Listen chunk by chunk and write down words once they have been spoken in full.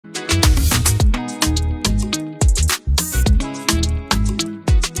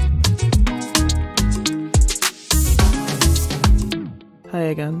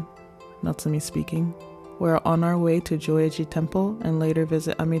again. Natsumi speaking. We're on our way to Joeji Temple and later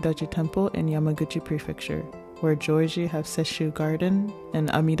visit Amida-ji Temple in Yamaguchi Prefecture, where Joeji have Sesshu Garden and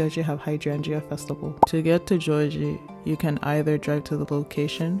Amida-ji have Hydrangea Festival. To get to Joeji, you can either drive to the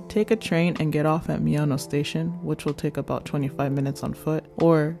location, take a train and get off at Miyano Station, which will take about 25 minutes on foot,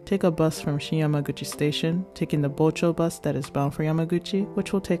 or take a bus from Shin-Yamaguchi Station, taking the Bocho bus that is bound for Yamaguchi,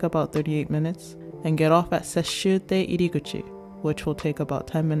 which will take about 38 minutes, and get off at Sesshu-te Iriguchi, which will take about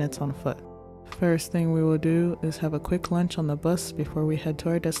 10 minutes on foot. First thing we will do is have a quick lunch on the bus before we head to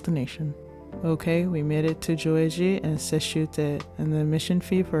our destination. Okay, we made it to Joeji and Sesshu-te, and the admission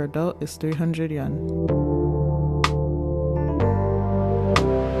fee for adult is 300 yen.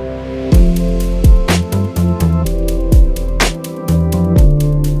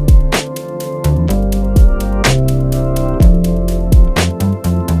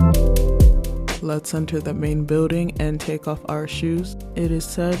 Let's enter the main building and take off our shoes. It is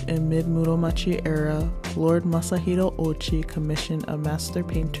said in mid-Muromachi era, Lord Masahiro Ochi commissioned a master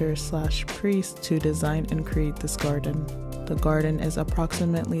painter / priest to design and create this garden. The garden is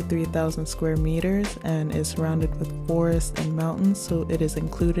approximately 3,000 square meters and is surrounded with forests and mountains, so it is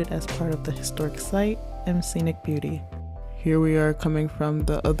included as part of the historic site and scenic beauty. Here we are coming from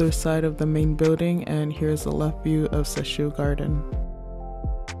the other side of the main building, and here's the left view of Sesshu Garden.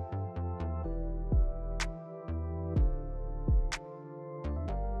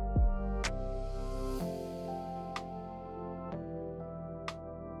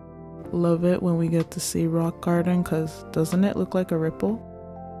 Love it when we get to see rock garden, cause doesn't it look like a ripple?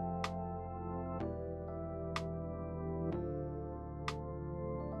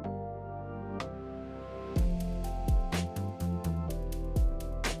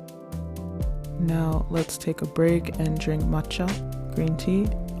 Now let's take a break and drink matcha, green tea,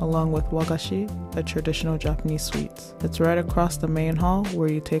 along with wagashi, a traditional Japanese sweets. It's right across the main hall where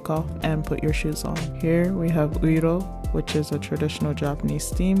you take off and put your shoes on. Here we have uiro, which is a traditional Japanese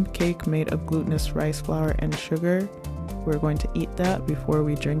steamed cake made of glutinous rice flour and sugar. We're going to eat that before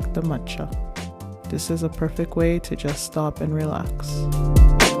we drink the matcha. This is a perfect way to just stop and relax.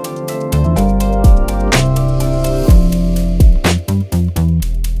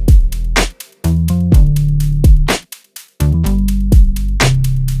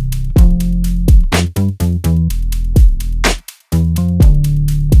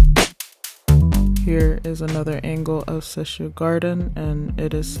 Here is another angle of Sesshu Garden, and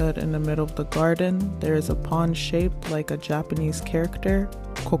it is said in the middle of the garden there is a pond shaped like a Japanese character,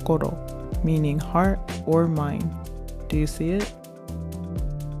 kokoro, meaning heart or mind. Do you see it?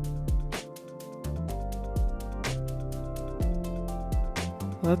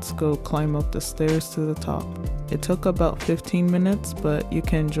 Let's go climb up the stairs to the top. It took about 15 minutes, but you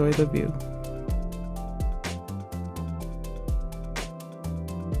can enjoy the view.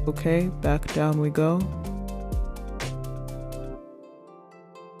 Okay, back down we go.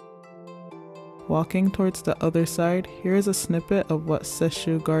 Walking towards the other side, here is a snippet of what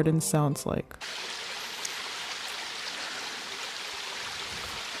Sesshu Garden sounds like.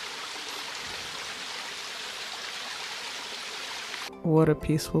 What a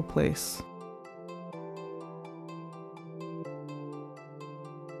peaceful place.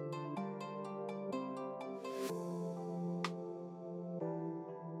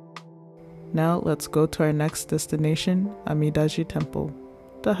 Now let's go to our next destination, Amida-ji Temple,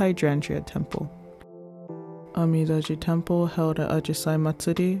 the Hydrangea Temple. Amida-ji Temple held a Ajisai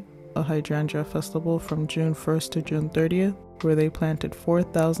Matsuri, a hydrangea festival from June 1st to June 30th, where they planted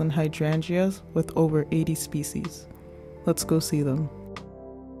 4,000 hydrangeas with over 80 species. Let's go see them.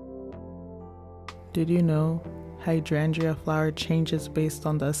 Did you know hydrangea flower changes based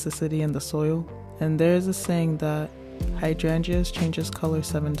on the acidity in the soil? And there is a saying that hydrangeas changes color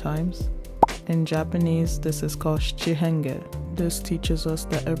 7 times. In Japanese, this is called shichihenge. This teaches us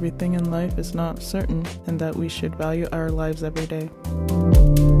that everything in life is not certain and that we should value our lives every day.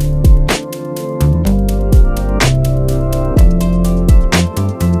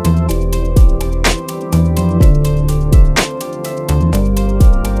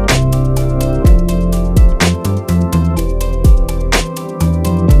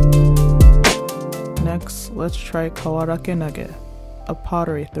 Next, let's try kawarake nage, a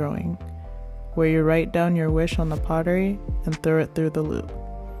pottery throwing, where you write down your wish on the pottery and throw it through the loop.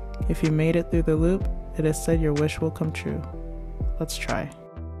 If you made it through the loop, it is said your wish will come true. Let's try.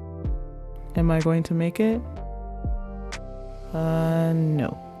 Am I going to make it?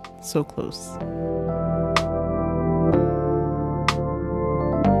 No. So close.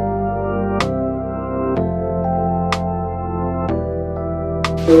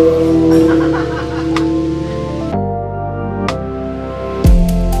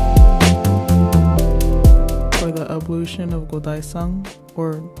 evolution of Godaisang,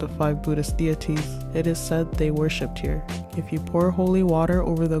 or the 5 Buddhist deities. It is said they worshipped here. If you pour holy water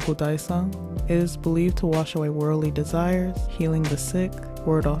over the Godaisang, it is believed to wash away worldly desires, healing the sick,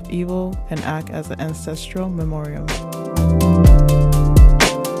 ward off evil, and act as an ancestral memoriam.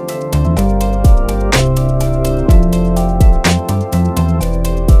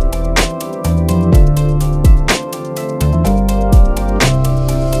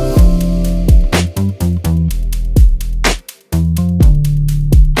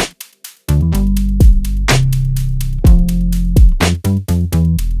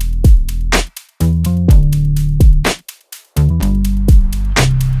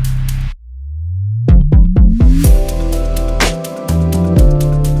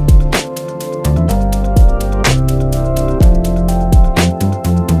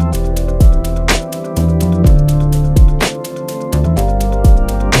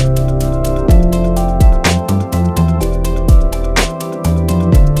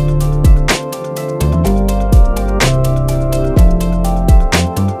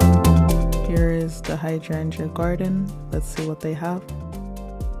 Hydrangea garden. Let's see what they have.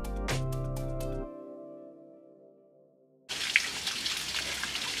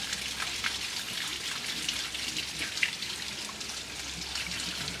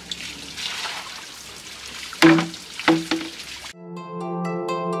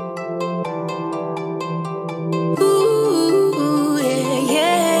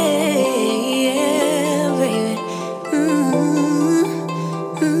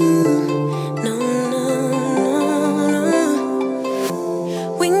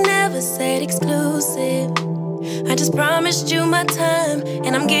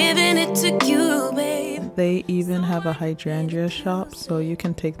 They even have a hydrangea shop, so you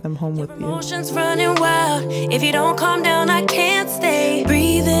can take them home with you. Emotions running wild. If you don't calm down, I can't stay.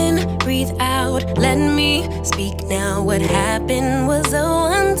 Breathe in, breathe out. Let me speak now. What happened was a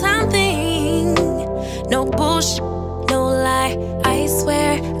one-time thing. No bullshit, no lie. I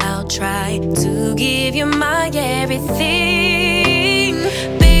swear I'll try to give you my everything.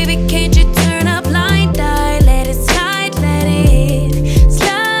 Baby, can't you turn a blind eye? Let it slide, let it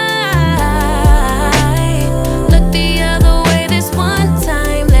slide.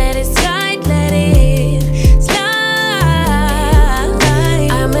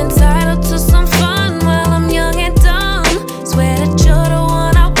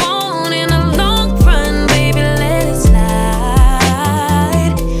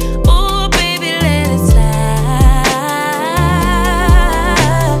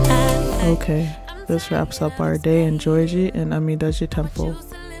 Okay, this wraps up our day in Joiji and Amida-ji Temple.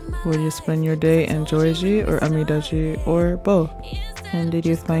 Will you spend your day in Joiji or Amida-ji, or both? And did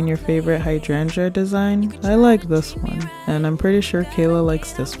you find your favorite hydrangea design? I like this one, and I'm pretty sure Kayla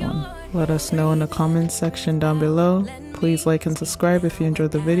likes this one. Let us know in the comments section down below. Please like and subscribe if you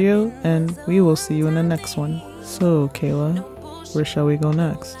enjoyed the video, and we will see you in the next one. So Kayla, where shall we go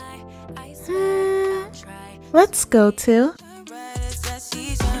next? Let's go to...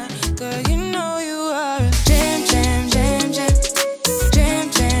 Girl, you know you are a jam, jam, jam, jam.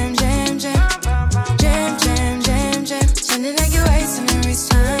 Jam, jam, jam, jam. Jam, jam, jam, jam. Sounding like you're icing every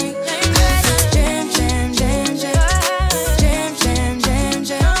time.